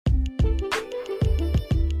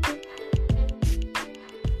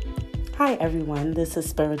Hi, everyone. This is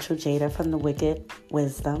Spiritual Jada from the Wicked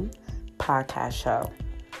Wisdom podcast show.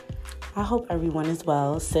 I hope everyone is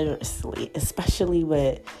well, seriously, especially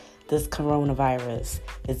with this coronavirus.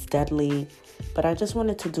 It's deadly, but I just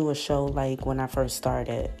wanted to do a show like when I first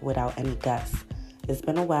started without any guests. It's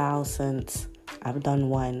been a while since I've done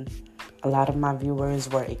one. A lot of my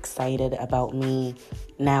viewers were excited about me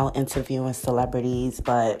now interviewing celebrities,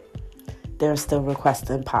 but they're still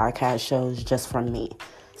requesting podcast shows just from me.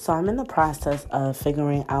 So I'm in the process of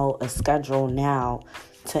figuring out a schedule now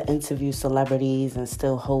to interview celebrities and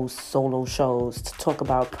still host solo shows to talk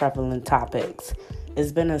about prevalent topics.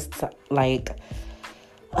 It's been a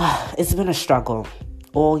struggle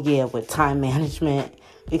all year with time management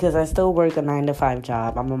because I still work a 9-to-5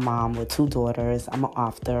 job. I'm a mom with 2 daughters. I'm an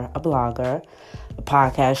author, a blogger, a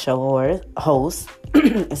podcast show host,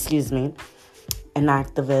 excuse me, an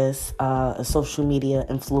activist, a social media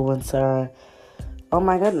influencer. Oh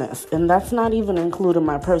my goodness. And that's not even including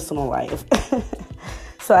my personal life.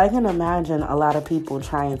 So I can imagine a lot of people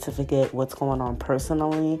trying to forget what's going on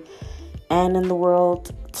personally and in the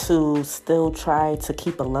world to still try to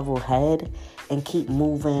keep a level head and keep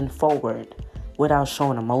moving forward without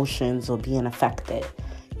showing emotions or being affected.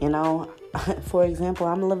 For example,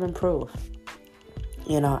 I'm living proof.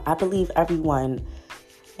 I believe everyone,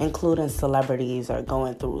 including celebrities, are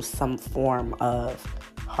going through some form of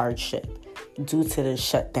hardship due to the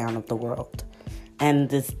shutdown of the world and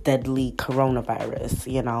this deadly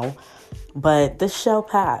coronavirus, But this shall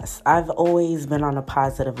pass. I've always been on a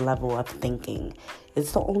positive level of thinking.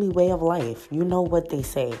 It's the only way of life. You know what they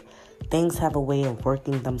say. Things have a way of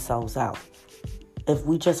working themselves out if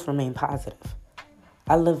we just remain positive.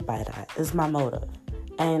 I live by that. It's my motive.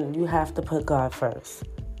 And you have to put God first.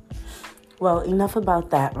 Well, enough about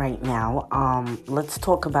that right now. Let's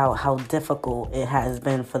talk about how difficult it has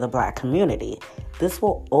been for the Black community. This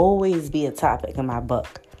will always be a topic in my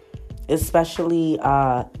book, especially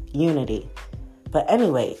unity. But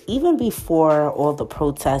anyway, even before all the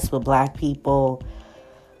protests with Black people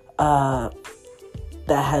that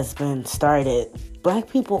has been started, Black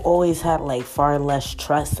people always had far less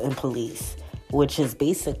trust in police, which is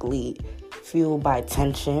basically fueled by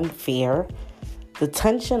tension, fear. The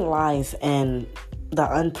tension lies in the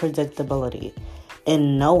unpredictability,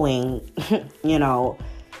 in knowing,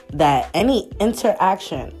 that any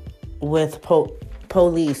interaction with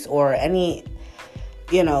police or any,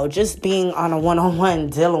 just being on a one-on-one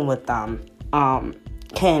dealing with them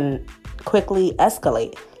can quickly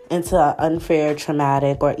escalate into an unfair,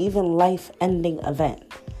 traumatic, or even life-ending event,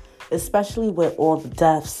 especially with all the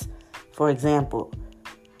deaths. For example,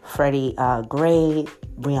 Freddie Gray,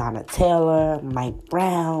 Breonna Taylor, Mike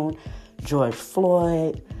Brown, George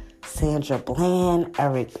Floyd, Sandra Bland,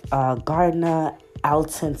 Eric Gardner,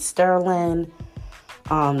 Alton Sterling.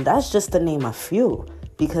 That's just to name a few,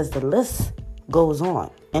 because the list goes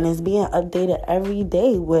on and is being updated every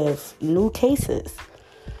day with new cases.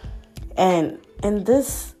 And in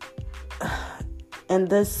this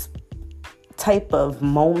type of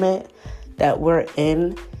moment that we're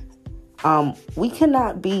in, we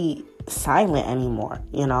cannot be silent anymore,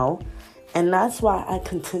 and that's why I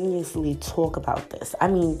continuously talk about this. I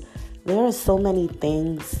mean, there are so many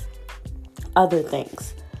other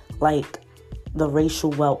things, like the racial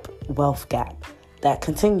wealth gap that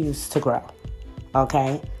continues to grow,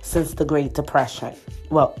 okay, since the Great Depression.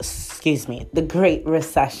 The Great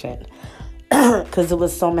Recession, because there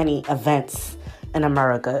was so many events in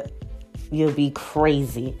America. You'll be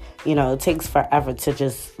crazy. It takes forever to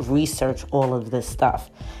just research all of this stuff.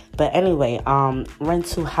 But anyway,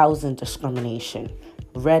 rental housing discrimination,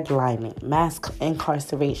 redlining, mass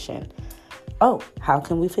incarceration. Oh, how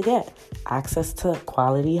can we forget? Access to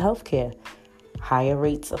quality health care, higher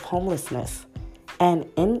rates of homelessness. And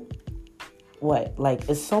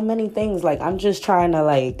it's so many things. I'm just trying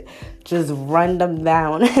to just run them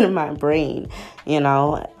down in my brain,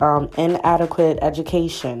 inadequate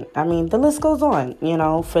education. I mean, the list goes on,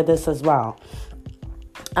 for this as well.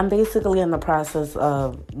 I'm basically in the process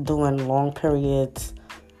of doing long periods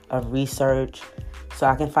of research so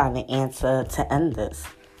I can find the answer to end this.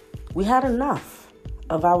 We had enough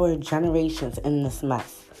of our generations in this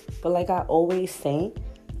mess. But like I always say,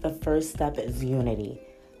 the first step is unity,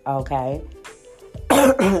 okay?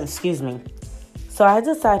 Excuse me. So I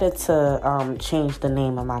decided to change the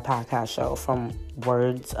name of my podcast show from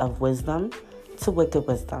Words of Wisdom to Wicked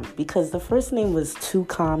Wisdom, because the first name was too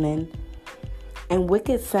common and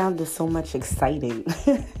Wicked sounded so much exciting.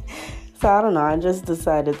 So I don't know, I just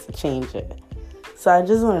decided to change it. So I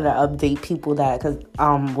just wanted to update people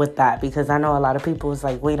with that, because I know a lot of people was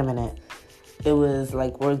like, wait a minute, It was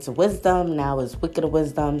like Words of Wisdom. Now it's Wicked of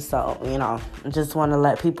Wisdom. So, I just want to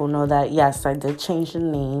let people know that, yes, I did change the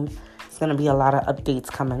name. It's going to be a lot of updates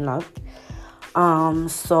coming up.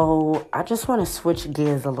 So I just want to switch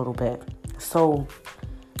gears a little bit. So,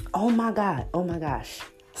 oh my gosh.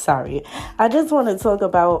 Sorry. I just want to talk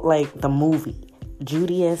about, the movie,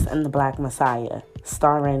 Judas and the Black Messiah,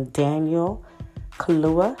 starring Daniel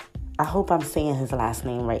Kaluuya. I hope I'm saying his last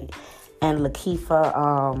name right. And Lakeith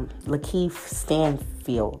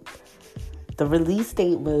Stanfield. The release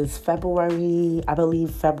date was February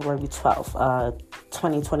 12th,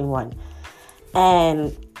 2021.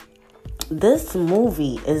 And this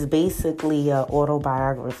movie is basically an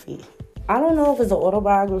autobiography. I don't know if it's an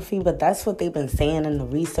autobiography, but that's what they've been saying in the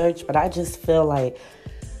research. But I just feel like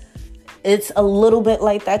it's a little bit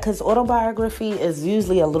like that because autobiography is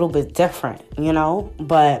usually a little bit different,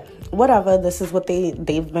 But whatever, this is what they've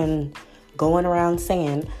been going around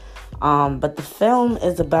saying. But the film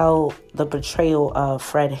is about the portrayal of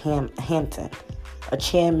Fred Hampton, a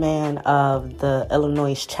chairman of the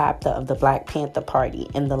Illinois chapter of the Black Panther Party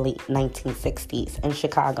in the late 1960s in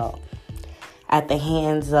Chicago, at the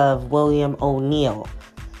hands of William O'Neill,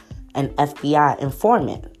 an FBI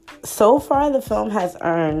informant. So far, the film has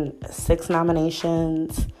earned 6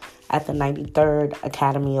 nominations at the 93rd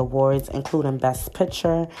Academy Awards, including Best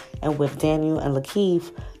Picture, and with Daniel and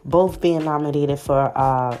Lakeith both being nominated for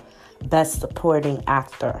Best Supporting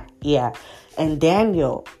Actor. Yeah, and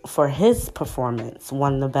Daniel, for his performance,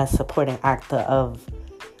 won the Best Supporting Actor of,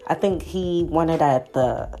 I think he won it at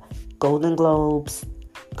the Golden Globes,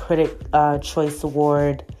 Critic Choice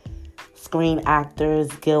Award, Screen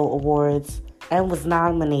Actors Guild Awards, and was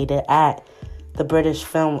nominated at the British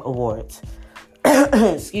Film Awards.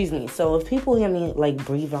 Excuse me. So if people hear me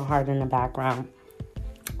breathing hard in the background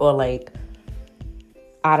or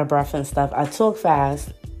out of breath and stuff, I talk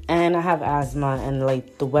fast and I have asthma, and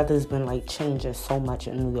the weather's been changing so much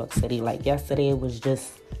in New York City. Yesterday it was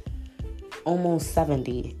just almost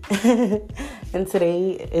 70 and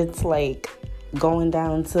today it's going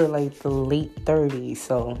down to the late 30s.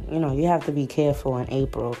 So, you have to be careful in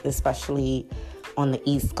April, especially on the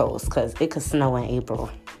East Coast, because it could snow in April.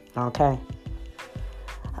 Okay.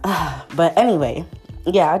 But anyway,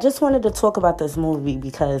 yeah, I just wanted to talk about this movie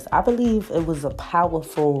because I believe it was a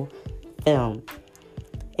powerful film.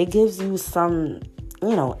 It gives you some,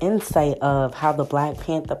 insight of how the Black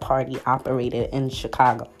Panther Party operated in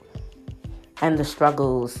Chicago and the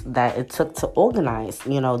struggles that it took to organize,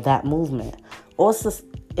 that movement.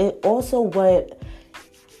 Also, what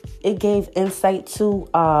it gave insight to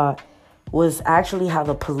was actually how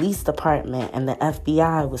the police department and the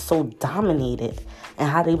FBI was so dominated, and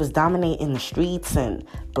how they was dominating the streets and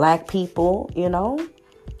black people, It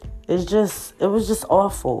was just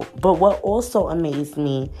awful. But what also amazed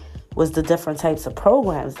me was the different types of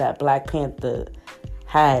programs that Black Panther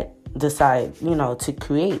had decided, to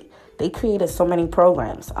create. They created so many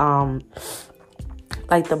programs.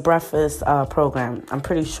 Like the breakfast program. I'm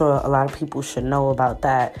pretty sure a lot of people should know about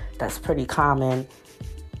that. That's pretty common.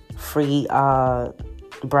 Free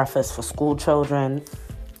breakfast for school children.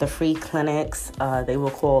 The free clinics, they were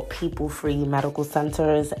called People Free Medical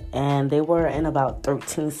Centers, and they were in about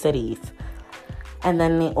 13 cities. And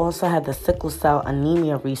then they also had the Sickle Cell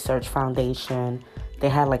Anemia Research Foundation. They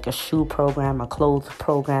had a shoe program, a clothes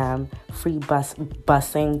program, free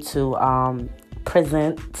busing to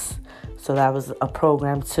prisons. So that was a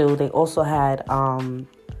program too. They also had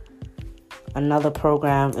another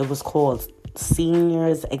program. It was called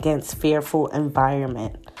Seniors Against Fearful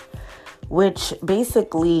Environment, which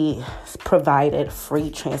basically provided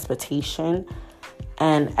free transportation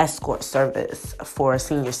and escort service for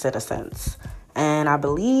senior citizens. And I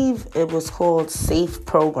believe it was called SAFE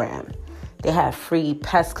Program. They had free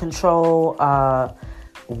pest control,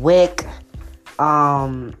 WIC,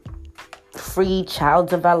 free child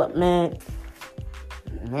development.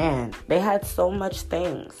 Man, they had so much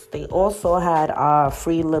things. They also had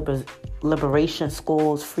free liberation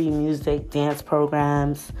schools, free music, dance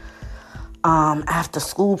programs, after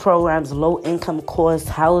school programs, low income course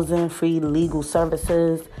housing, free legal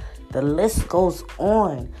services. The list goes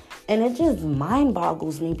on. And it just mind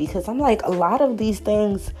boggles me because I'm like, a lot of these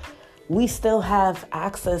things, we still have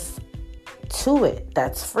access to it.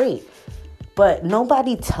 That's free. But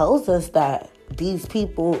nobody tells us that these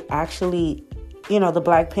people actually, the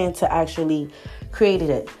Black Panther actually created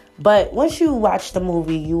it. But once you watch the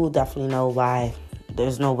movie, you will definitely know why.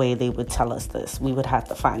 There's no way they would tell us this. We would have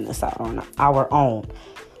to find this out on our own.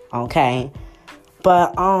 Okay?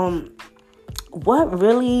 But what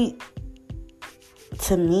really,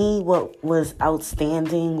 to me, what was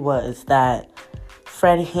outstanding was that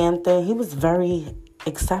Fred Hampton, he was very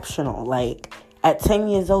exceptional. Like, at 10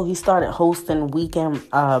 years old, he started hosting weekend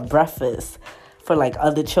breakfasts for, like,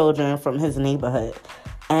 other children from his neighborhood.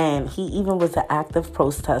 And he even was an active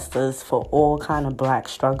protester for all kind of black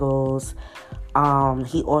struggles.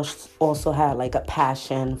 He also had, like, a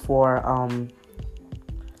passion for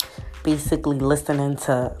basically listening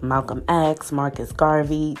to Malcolm X, Marcus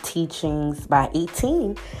Garvey teachings. By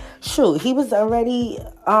 18, he was already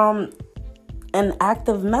an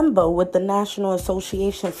active member with the National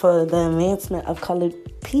Association for the Advancement of Colored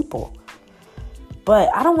People. But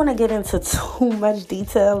I don't want to get into too much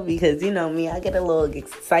detail because, you know me, I get a little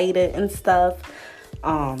excited and stuff.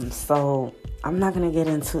 So I'm not going to get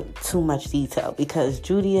into too much detail because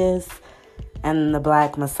Judas and the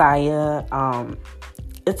Black Messiah,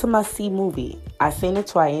 it's a must-see movie. I've seen it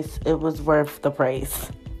twice. It was worth the price.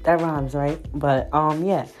 That rhymes, right? But,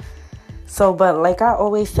 yeah. So, but like I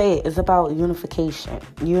always say, it's about unification,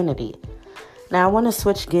 unity. Now, I want to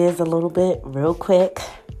switch gears a little bit real quick.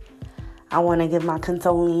 I want to give my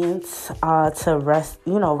condolence to rest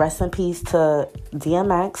in peace to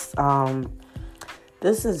DMX.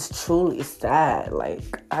 This is truly sad.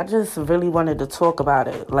 Like, I just really wanted to talk about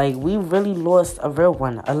it. Like, we really lost a real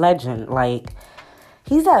one, a legend. Like,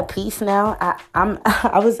 he's at peace now.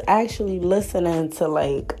 I was actually listening to,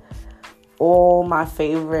 like, all my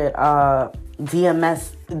favorite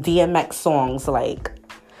DMX songs, like,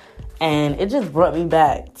 and it just brought me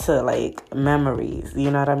back to, like, memories, you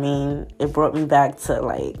know what I mean? It brought me back to,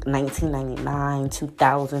 like, 1999,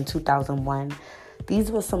 2000, 2001. These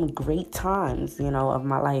were some great times, you know, of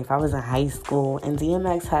my life. I was in high school, and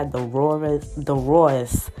DMX had the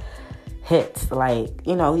rawest hits. Like,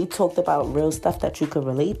 you know, he talked about real stuff that you could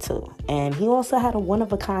relate to. And he also had a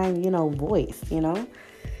one-of-a-kind, you know, voice, you know?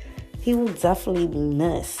 He will definitely be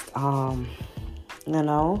missed, you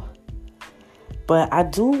know? But I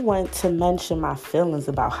do want to mention my feelings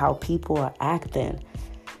about how people are acting.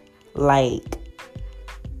 Like,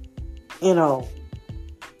 you know,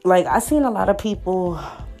 like, I seen a lot of people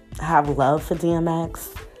have love for DMX.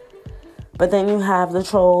 But then you have the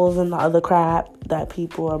trolls and the other crap that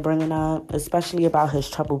people are bringing up, especially about his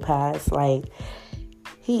troubled past. Like,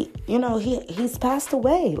 he's passed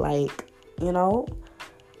away. Like, you know,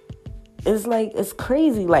 it's like, it's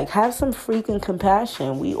crazy. Like, have some freaking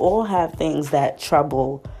compassion. We all have things that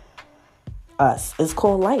trouble us. It's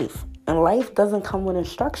called life. And life doesn't come with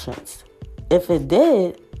instructions. If it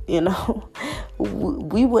did, you know,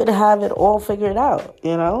 we would have it all figured out,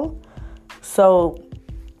 you know? So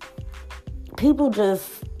people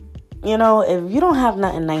just, you know, if you don't have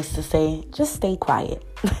nothing nice to say, just stay quiet.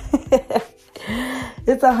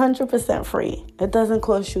 It's 100% free. It doesn't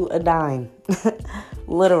cost you a dime.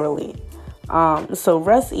 Literally. So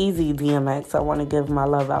rest easy, DMX. I want to give my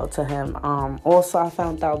love out to him. Also, I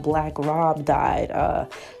found out Black Rob died.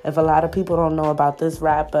 If a lot of people don't know about this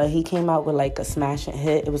rapper, he came out with like a smashing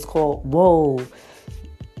hit. It was called Whoa.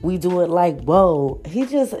 We do it like whoa.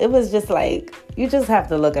 It was just like, you just have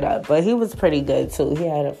to look it up. But he was pretty good too. He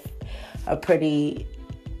had a pretty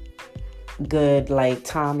good like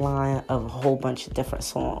timeline of a whole bunch of different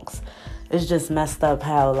songs. It's just messed up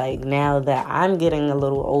how, like, now that I'm getting a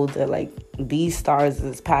little older, like, these stars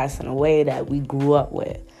is passing away that we grew up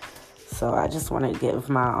with. So I just want to give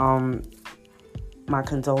my my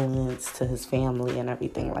condolence to his family and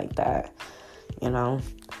everything like that, you know.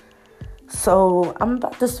 So I'm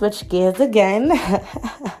about to switch gears again.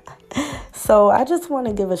 So I just want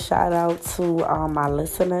to give a shout out to my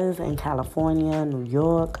listeners in California, New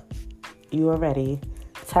York, you already,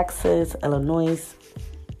 Texas, Illinois,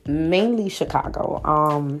 mainly Chicago,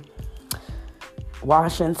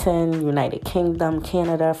 Washington, United Kingdom,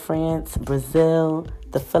 Canada, France, Brazil,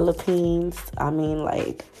 the Philippines. I mean,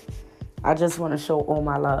 like, I just want to show all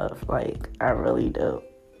my love. Like, I really do.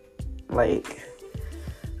 Like,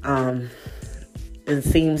 it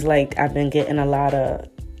seems like I've been getting a lot of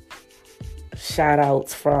shout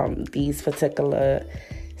outs from these particular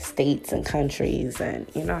states and countries. And,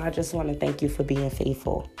 you know, I just want to thank you for being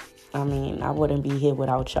faithful. I mean, I wouldn't be here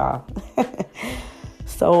without y'all.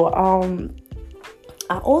 So,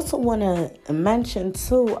 I also want to mention,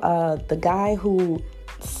 too, the guy who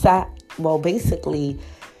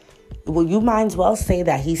you might as well say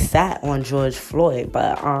that he sat on George Floyd,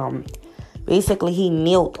 but basically he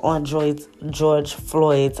knelt on George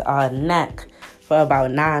Floyd's neck for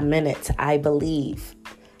about 9 minutes, I believe.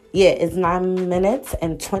 Yeah, it's 9 minutes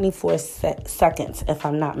and 24 seconds, if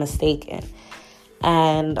I'm not mistaken.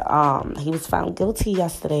 And he was found guilty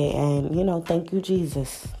yesterday. And, thank you,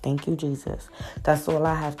 Jesus. Thank you, Jesus. That's all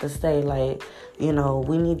I have to say. Like,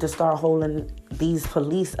 we need to start holding these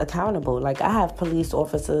police accountable. Like, I have police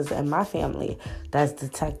officers in my family that's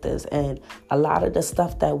detectives. And a lot of the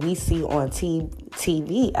stuff that we see on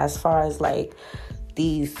TV, as far as, like,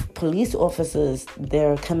 these police officers,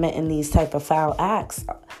 they're committing these type of foul acts.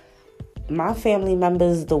 My family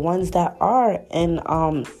members, the ones that are in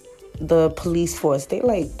the police force, they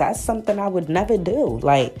like, that's something I would never do.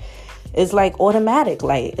 Like, it's like automatic.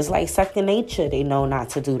 Like, it's like second nature. They know not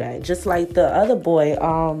to do that. Just like the other boy,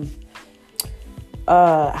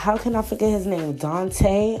 how can I forget his name?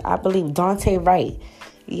 Dante, I believe, Dante Wright.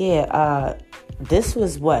 Yeah, this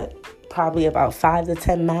was probably about 5 to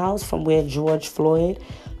 10 miles from where George Floyd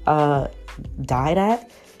died at.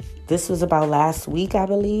 This was about last week, I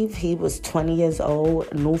believe. He was 20 years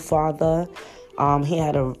old, new father. He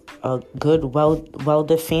had a good,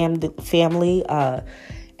 well-defined family.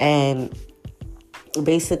 And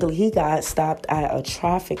basically, he got stopped at a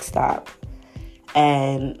traffic stop.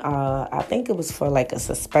 And I think it was for like a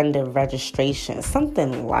suspended registration,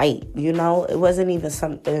 something light, It wasn't even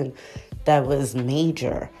something that was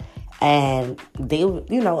major. And they,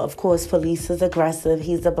 of course, police is aggressive.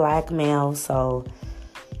 He's a black male. So,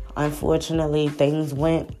 unfortunately, things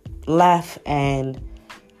went left. And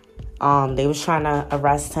they was trying to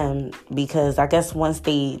arrest him because I guess once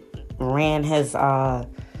they ran his,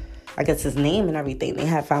 his name and everything, they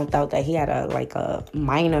had found out that he had a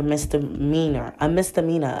minor misdemeanor. A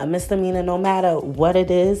misdemeanor, no matter what it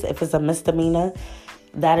is, if it's a misdemeanor,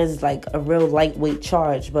 that is like a real lightweight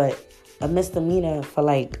charge. But a misdemeanor for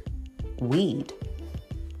like weed,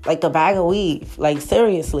 like a bag of weed, like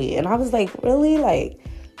seriously. And I was like, really? Like,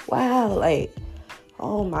 wow, like,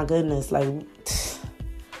 oh my goodness, like,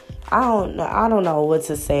 I don't know what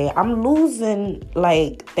to say. I'm losing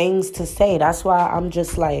like things to say. That's why I'm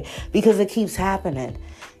just like, because it keeps happening.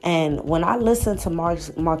 And when I listen to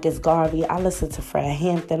Marcus Garvey, I listen to Fred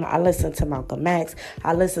Hampton, I listen to Malcolm X,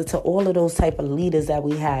 I listen to all of those type of leaders that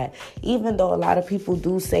we had. Even though a lot of people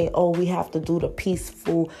do say, oh, we have to do the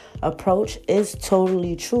peaceful approach, it's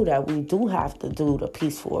totally true that we do have to do the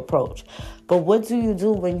peaceful approach. But what do you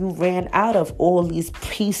do when you ran out of all these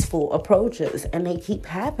peaceful approaches and they keep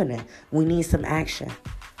happening? We need some action.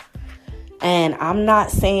 And I'm not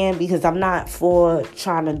saying, because I'm not for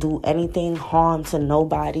trying to do anything harm to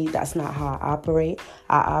nobody. That's not how I operate.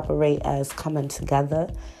 I operate as coming together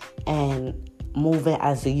and moving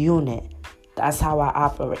as a unit. That's how I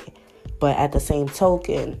operate. But at the same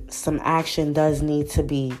token, some action does need to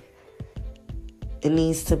be, it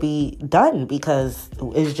needs to be done, because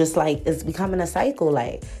it's just like, it's becoming a cycle.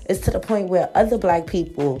 Like, it's to the point where other black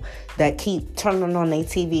people that keep turning on their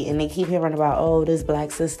TV and they keep hearing about, oh, this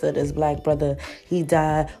black sister, this black brother, he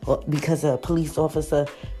died because of a police officer.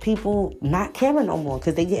 People not caring no more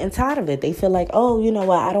because they getting tired of it. They feel like, oh, you know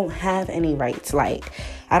what, I don't have any rights. Like,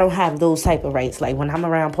 I don't have those type of rights. Like, when I'm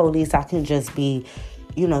around police, I can just be,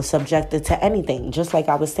 subjected to anything. Just like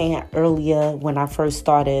I was saying earlier when I first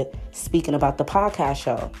started speaking about the podcast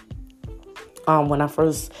show. When I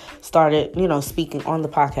first started, speaking on the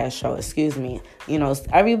podcast show,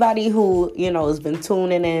 everybody who, has been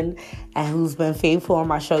tuning in and who's been faithful on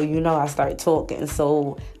my show, I start talking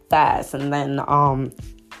so fast and then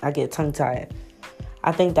I get tongue-tied.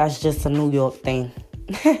 I think that's just a New York thing.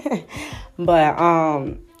 But,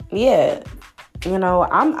 yeah,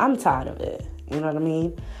 I'm tired of it. You know what I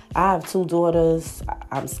mean? I have 2 daughters.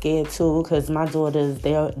 I'm scared too because my daughters,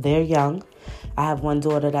 they're young. I have one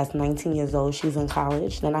daughter that's 19 years old. She's in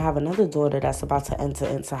college. Then I have another daughter that's about to enter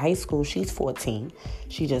into high school. She's 14.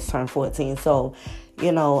 She just turned 14. So,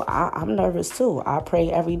 I'm nervous too. I pray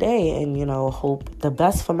every day and, hope the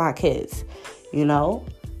best for my kids,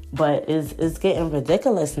 But it's getting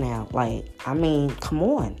ridiculous now. Like, I mean, come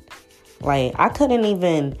on. Like, I couldn't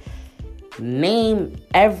even name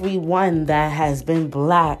everyone that has been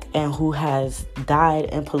black and who has died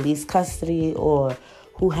in police custody or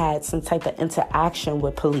who had some type of interaction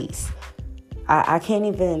with police. I can't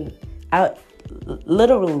even,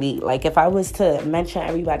 literally, like, if I was to mention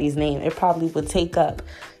everybody's name, it probably would take up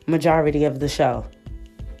majority of the show.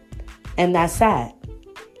 And that's sad.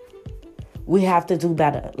 We have to do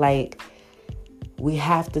better. Like, we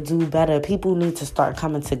have to do better. People need to start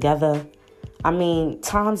coming together. I mean,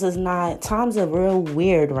 times are real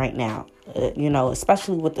weird right now,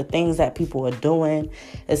 especially with the things that people are doing,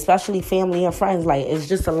 especially family and friends. Like, it's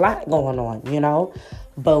just a lot going on,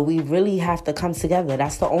 but we really have to come together.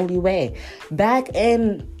 That's the only way. Back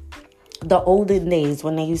in the olden days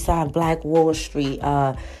when they used to have Black Wall Street,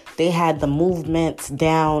 They had the movements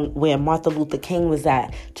down where Martin Luther King was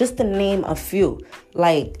at, just to name a few.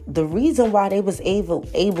 Like, the reason why they was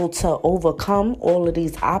able to overcome all of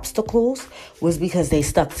these obstacles was because they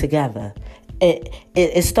stuck together.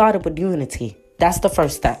 It started with unity. That's the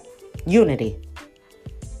first step. Unity.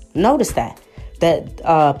 Notice that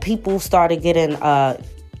people started getting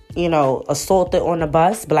assaulted on the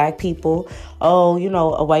bus. Black people,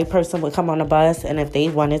 a white person would come on the bus, and if they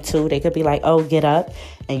wanted to, they could be like, oh, get up.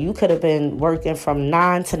 And you could have been working from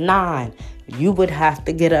 9 to 9. You would have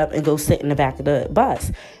to get up and go sit in the back of the bus.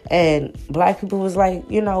 And black people was like,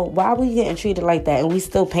 why are we getting treated like that? And we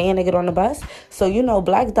still paying to get on the bus? So,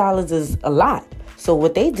 black dollars is a lot. So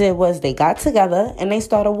what they did was they got together and they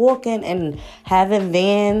started walking and having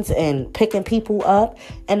vans and picking people up.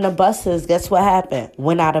 And the buses, guess what happened?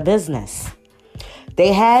 Went out of business.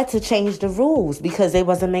 They had to change the rules because they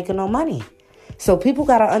wasn't making no money. So people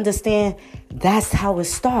got to understand that's how it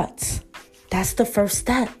starts. That's the first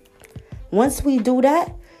step. Once we do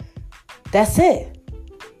that, that's it.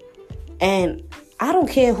 And I don't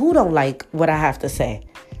care who don't like what I have to say.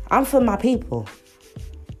 I'm for my people.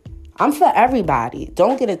 I'm for everybody.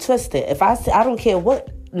 Don't get it twisted. If I don't care what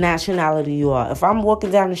nationality you are. If I'm walking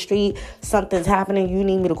down the street, something's happening, you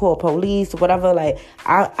need me to call police or whatever, like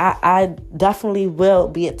I definitely will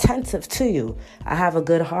be attentive to you. I have a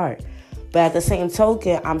good heart. But at the same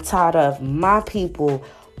token, I'm tired of my people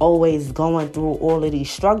always going through all of these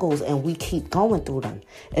struggles, and we keep going through them.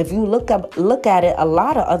 If you look at it, a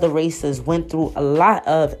lot of other races went through a lot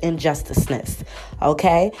of injusticeness,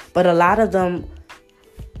 okay? But a lot of them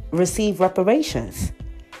receive reparations.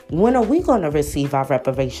 When are we going to receive our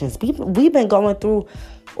reparations? We've been going through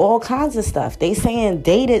all kinds of stuff. They saying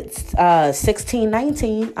dated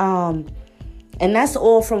 1619, and that's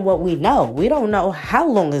all from what we know. We don't know how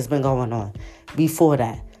long it's been going on before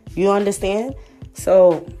that. You understand?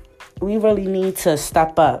 So we really need to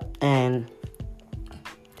step up and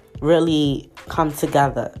really come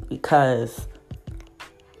together, because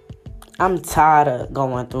I'm tired of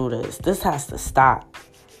going through this. This has to stop.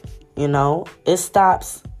 It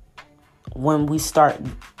stops when we start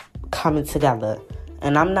coming together.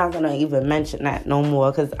 And I'm not going to even mention that no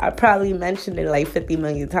more, because I probably mentioned it like 50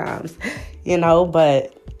 million times,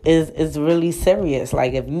 but it's really serious.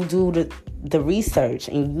 Like, if you do the research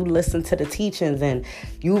and you listen to the teachings and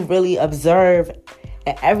you really observe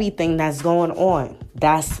everything that's going on,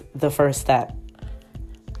 that's the first step.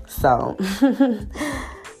 So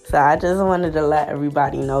So I just wanted to let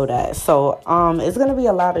everybody know that. So it's going to be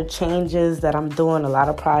a lot of changes that I'm doing, a lot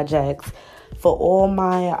of projects for all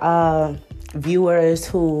my viewers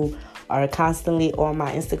who are constantly on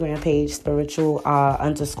my Instagram page,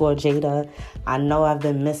 spiritual_Jada. I know I've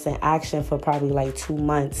been missing action for probably like 2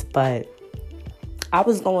 months, but I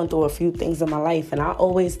was going through a few things in my life, and I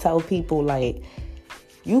always tell people, like,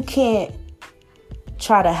 you can't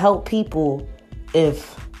try to help people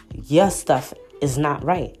if your stuff is not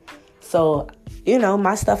right. So,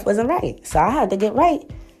 my stuff wasn't right. So I had to get right.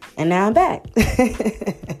 And now I'm back.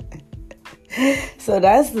 So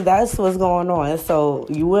that's what's going on. So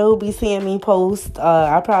you will be seeing me post.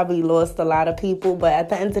 I probably lost a lot of people, but at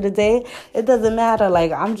the end of the day, it doesn't matter.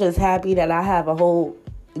 Like, I'm just happy that I have a whole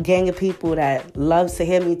gang of people that loves to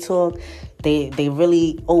hear me talk. They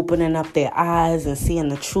really opening up their eyes and seeing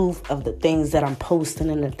the truth of the things that I'm posting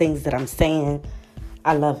and the things that I'm saying.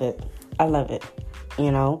 I love it.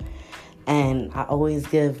 And I always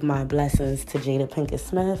give my blessings to Jada Pinkett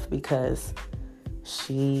Smith, because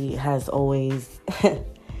she has always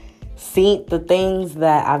seen the things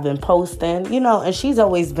that I've been posting, and she's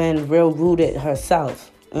always been real rooted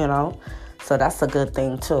herself, So that's a good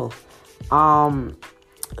thing too.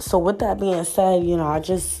 So with that being said,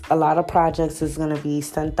 a lot of projects is going to be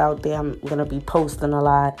sent out there. I'm going to be posting a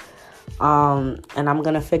lot. And I'm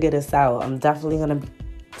going to figure this out. I'm definitely going to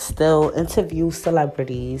still interview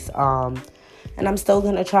celebrities. And I'm still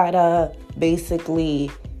going to try to basically,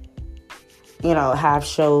 have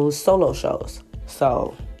solo shows.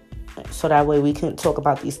 So that way we can talk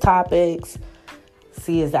about these topics,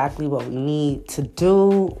 see exactly what we need to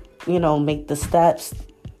do, make the steps,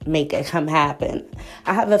 make it happen.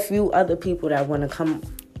 I have a few other people that want to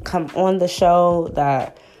come on the show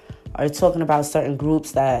that are talking about certain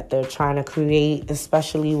groups that they're trying to create,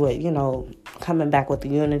 especially with, coming back with the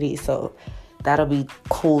unity. So that'll be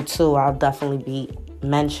cool too. I'll definitely be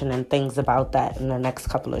mentioning things about that in the next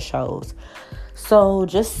couple of shows. So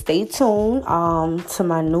just stay tuned to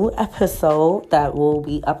my new episode that will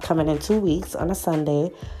be upcoming in 2 weeks on a Sunday.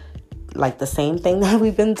 Like the same thing that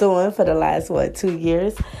we've been doing for the last, 2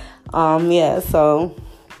 years. So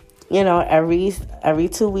every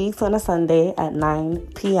 2 weeks on a Sunday at 9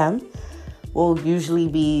 p.m. will usually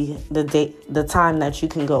be the time that you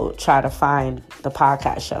can go try to find the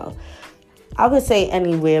podcast show. I would say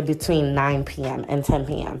anywhere between 9 p.m. and 10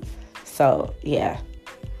 p.m. So, yeah.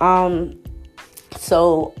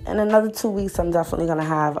 So, in another 2 weeks, I'm definitely going to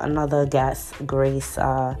have another guest, Grace,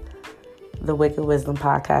 the Wicked Wisdom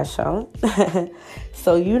podcast show.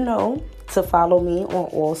 So, to follow me on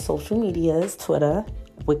all social medias, Twitter,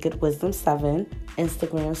 Wicked Wisdom 7,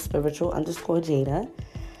 Instagram, spiritual_Jada.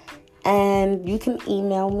 And you can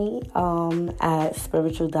email me at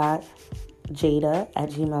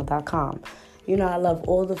spiritual.jada@gmail.com. I love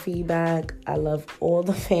all the feedback. I love all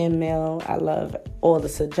the fan mail. I love all the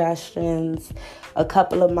suggestions. A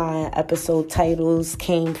couple of my episode titles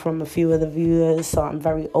came from a few of the viewers, so I'm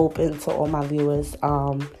very open to all my viewers.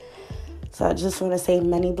 So I just want to say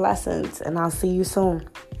many blessings, and I'll see you soon.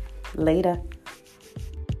 Later.